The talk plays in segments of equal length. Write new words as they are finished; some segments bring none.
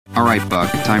Alright, Buck,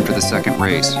 time for the second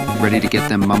race. Ready to get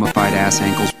them mummified ass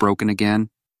ankles broken again?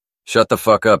 Shut the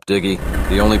fuck up, Diggie.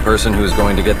 The only person who's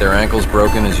going to get their ankles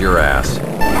broken is your ass.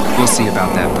 We'll see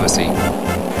about that, pussy.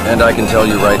 And I can tell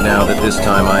you right now that this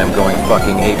time I am going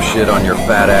fucking apeshit on your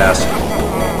fat ass.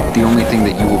 The only thing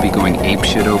that you will be going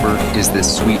apeshit over is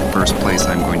this sweet first place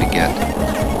I'm going to get.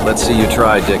 Let's see you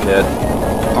try, dickhead.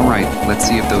 Alright, let's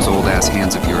see if those old ass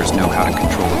hands of yours know how to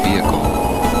control a vehicle.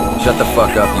 Shut the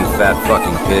fuck up, you fat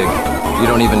fucking pig. You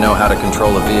don't even know how to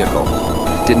control a vehicle.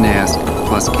 Didn't ask.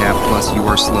 Plus cap, plus you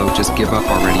are slow. Just give up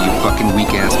already, you fucking weak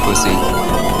ass pussy.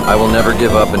 I will never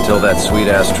give up until that sweet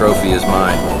ass trophy is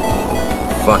mine.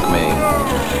 Fuck me.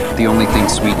 The only thing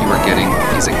sweet you are getting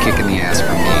is a kick in the ass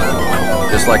from me.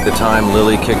 Just like the time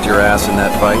Lily kicked your ass in that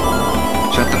fight?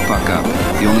 Shut the fuck up.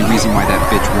 The only reason why that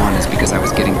bitch won is because I was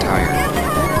getting tired.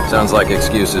 Sounds like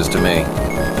excuses to me.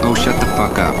 Oh, shut the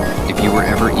fuck up. If you were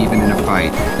ever even in a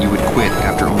fight, you would quit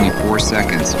after only 4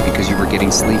 seconds because you were getting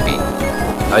sleepy.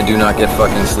 I do not get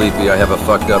fucking sleepy. I have a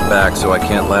fucked up back, so I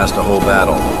can't last a whole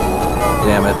battle.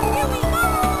 Damn it.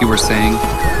 You were saying?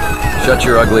 Shut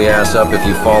your ugly ass up. If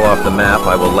you fall off the map,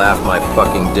 I will laugh my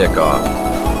fucking dick off.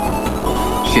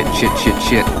 Shit.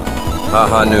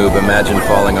 Haha, noob. Imagine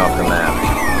falling off the map.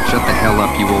 Shut the hell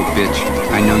up, you old bitch.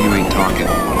 I know you ain't talking.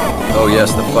 Oh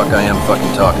yes, the fuck I am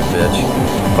fucking talking, bitch.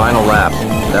 Final lap.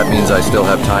 That means I still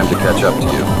have time to catch up to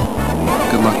you.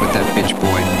 Good luck with that bitch,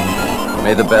 boy.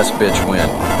 May the best bitch win.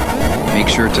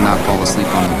 Make sure to not fall asleep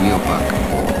on the wheel, Buck.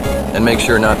 And make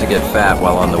sure not to get fat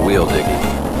while on the wheel, Diggie.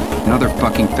 Another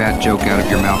fucking fat joke out of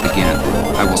your mouth again.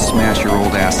 I will smash your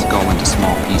old ass skull into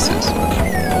small pieces.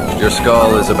 Your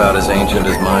skull is about as ancient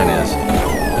as mine is.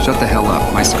 Shut the hell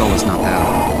up. My skull is not that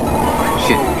old.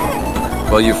 Shit.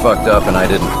 Well, you fucked up and I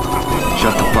didn't.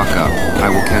 Shut the fuck up. I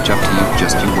will catch up to you,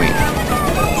 just you wait.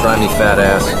 Try me, fat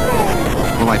ass.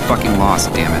 Well, I fucking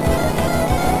lost, damn it.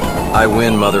 I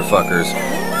win, motherfuckers.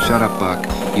 Shut up, Buck.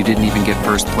 You didn't even get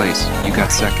first place. You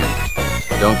got second.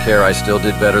 Don't care, I still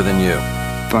did better than you.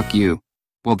 Fuck you.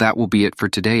 Well, that will be it for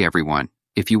today, everyone.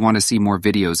 If you want to see more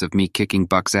videos of me kicking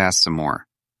Buck's ass some more,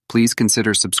 please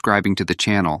consider subscribing to the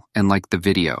channel and like the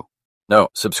video. No,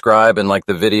 subscribe and like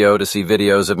the video to see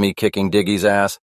videos of me kicking Diggie's ass.